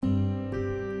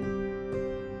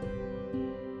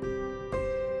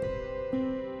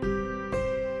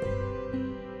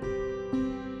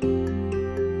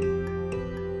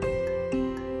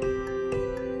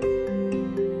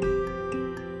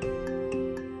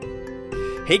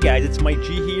Hey guys, it's Mike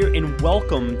G here, and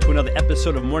welcome to another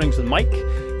episode of Mornings with Mike,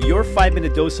 your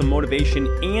 5-minute dose of motivation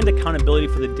and accountability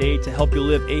for the day to help you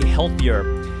live a healthier,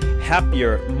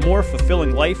 happier, more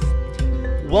fulfilling life.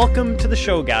 Welcome to the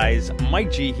show, guys.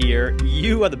 Mike G here.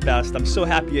 You are the best. I'm so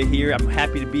happy you're here. I'm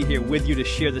happy to be here with you to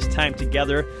share this time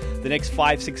together, the next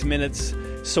 5-6 minutes.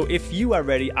 So if you are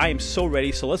ready, I am so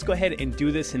ready. So let's go ahead and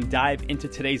do this and dive into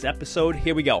today's episode.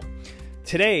 Here we go.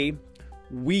 Today,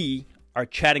 we are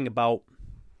chatting about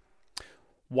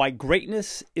why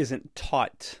greatness isn't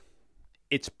taught,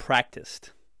 it's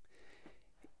practiced.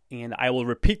 And I will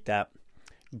repeat that.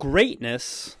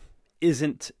 Greatness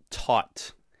isn't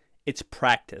taught, it's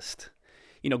practiced.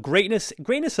 Greatness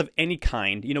of any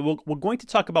kind, we're going to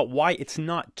talk about why it's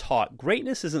not taught.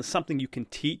 Greatness isn't something you can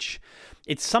teach.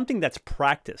 It's something that's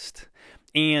practiced.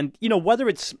 And, whether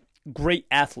it's great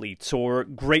athletes or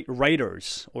great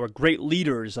writers or great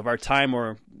leaders of our time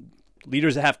or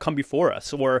leaders that have come before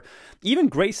us, or even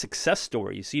great success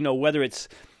stories, whether it's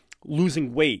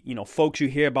losing weight, folks you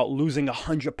hear about losing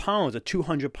 100 pounds or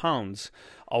 200 pounds,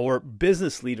 or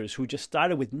business leaders who just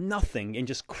started with nothing and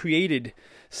just created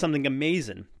something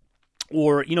amazing.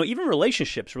 Or, even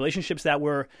relationships that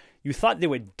were, you thought they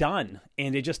were done,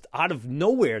 and they just out of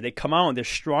nowhere, they come out and they're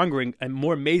stronger and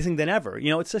more amazing than ever.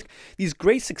 It's like these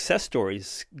great success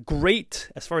stories,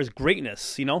 great as far as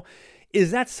greatness,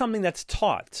 is that something that's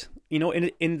taught?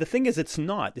 And the thing is, it's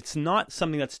not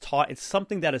something that's taught. It's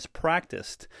something that is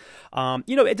practiced.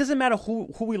 It doesn't matter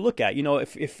who we look at.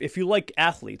 If you like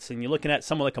athletes and you're looking at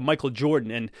someone like a Michael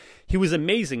Jordan, and he was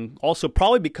amazing also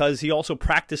probably because he also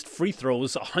practiced free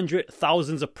throws,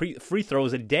 thousands of free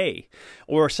throws a day.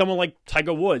 Or someone like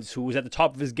Tiger Woods, who was at the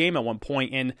top of his game at one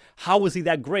point. And how was he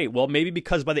that great? Well, maybe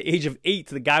because by the age of 8,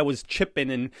 the guy was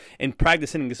chipping and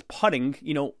practicing his putting,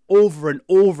 over and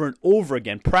over and over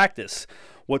again. Practice.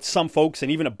 What some folks,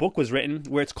 and even a book was written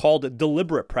where it's called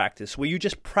deliberate practice, where you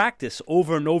just practice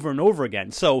over and over and over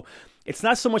again. So it's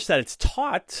not so much that it's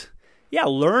taught. Yeah,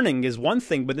 learning is one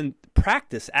thing, but then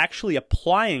practice, actually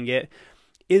applying it,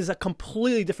 is a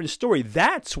completely different story.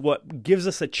 That's what gives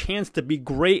us a chance to be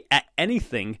great at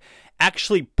anything,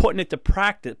 actually putting it to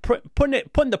practice,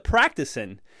 putting the practice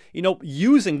in,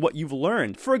 using what you've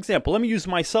learned. For example, let me use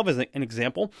myself as an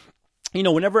example.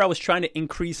 Whenever I was trying to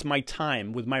increase my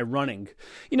time with my running,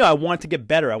 I wanted to get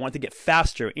better. I wanted to get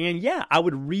faster. And yeah, I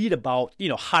would read about,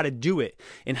 how to do it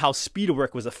and how speed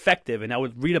work was effective. And I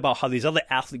would read about how these other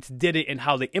athletes did it and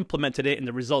how they implemented it and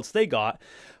the results they got.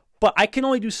 But I can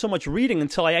only do so much reading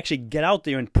until I actually get out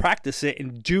there and practice it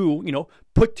and do,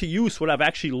 put to use what I've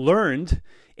actually learned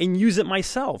and use it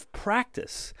myself.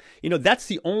 Practice. That's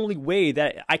the only way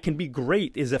that I can be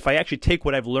great, is if I actually take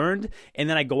what I've learned and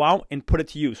then I go out and put it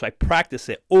to use. So I practice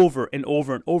it over and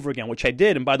over and over again, which I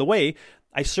did. And by the way,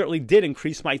 I certainly did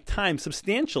increase my time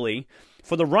substantially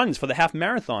for the runs, for the half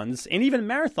marathons, and even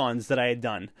marathons that I had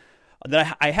done,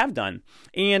 that I have done.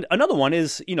 And another one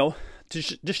is,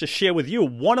 just to share with you,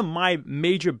 one of my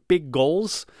major big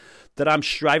goals that I'm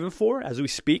striving for as we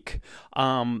speak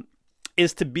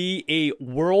is to be a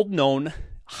world-known,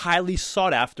 highly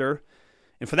sought-after,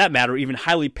 and for that matter, even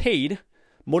highly paid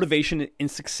motivation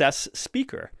and success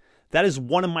speaker. That is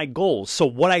one of my goals. So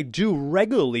what I do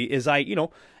regularly is I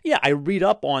read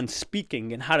up on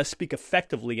speaking and how to speak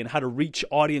effectively and how to reach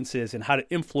audiences and how to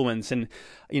influence and,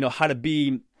 how to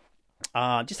be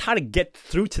just how to get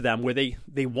through to them where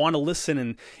they want to listen,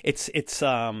 and it's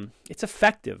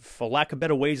effective, for lack of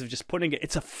better ways of just putting it.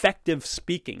 It's effective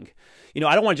speaking.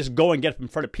 I don't want to just go and get up in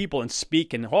front of people and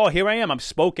speak and, oh, here I am, I'm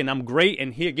spoken, I'm great,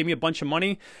 and here, give me a bunch of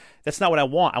money. That's not what I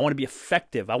want. I want to be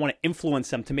effective. I want to influence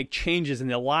them to make changes in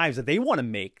their lives that they want to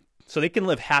make so they can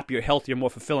live happier, healthier, more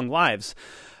fulfilling lives.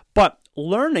 But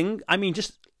learning,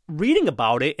 just reading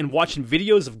about it and watching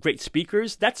videos of great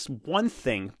speakers, that's one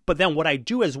thing. But then what I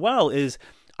do as well is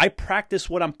I practice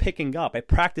what I'm picking up. I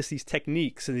practice these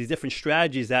techniques and these different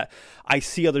strategies that I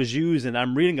see others use and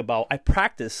I'm reading about. I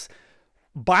practice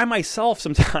by myself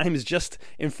sometimes just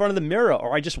in front of the mirror,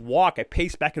 or I just walk, I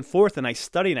pace back and forth and I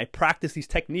study and I practice these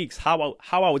techniques, how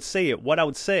I would say it, what I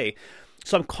would say.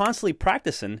 So I'm constantly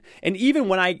practicing. And even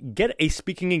when I get a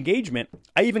speaking engagement,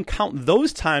 I even count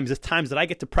those times as times that I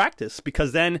get to practice,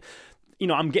 because then,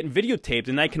 I'm getting videotaped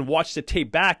and I can watch the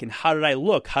tape back and how did I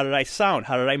look? How did I sound?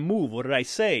 How did I move? What did I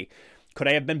say? Could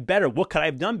I have been better? What could I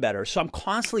have done better? So I'm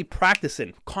constantly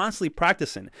practicing.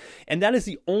 And that is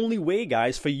the only way,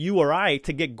 guys, for you or I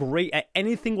to get great at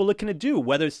anything we're looking to do,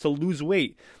 whether it's to lose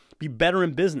weight, be better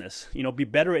in business, be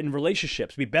better in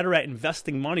relationships, be better at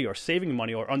investing money or saving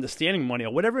money or understanding money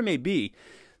or whatever it may be.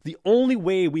 The only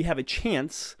way we have a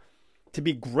chance to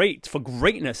be great, for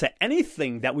greatness at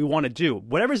anything that we want to do,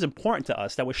 whatever is important to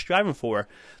us that we're striving for,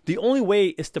 the only way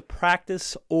is to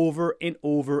practice over and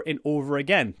over and over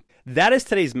again. That is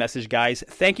today's message, guys.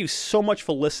 Thank you so much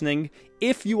for listening.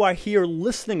 If you are here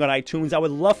listening on iTunes, I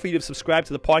would love for you to subscribe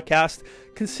to the podcast.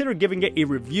 Consider giving it a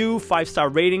review, 5-star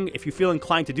rating if you feel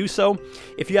inclined to do so.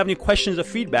 If you have any questions or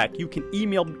feedback, you can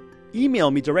email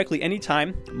me directly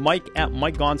anytime,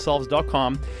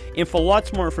 mike@mikegonsalves.com. And for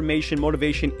lots more information,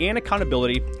 motivation, and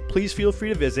accountability, please feel free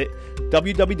to visit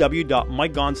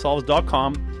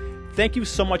www.mikegonsalves.com. Thank you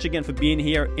so much again for being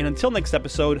here. And until next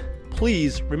episode,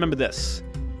 please remember this: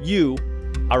 you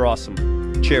are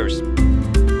awesome. Cheers.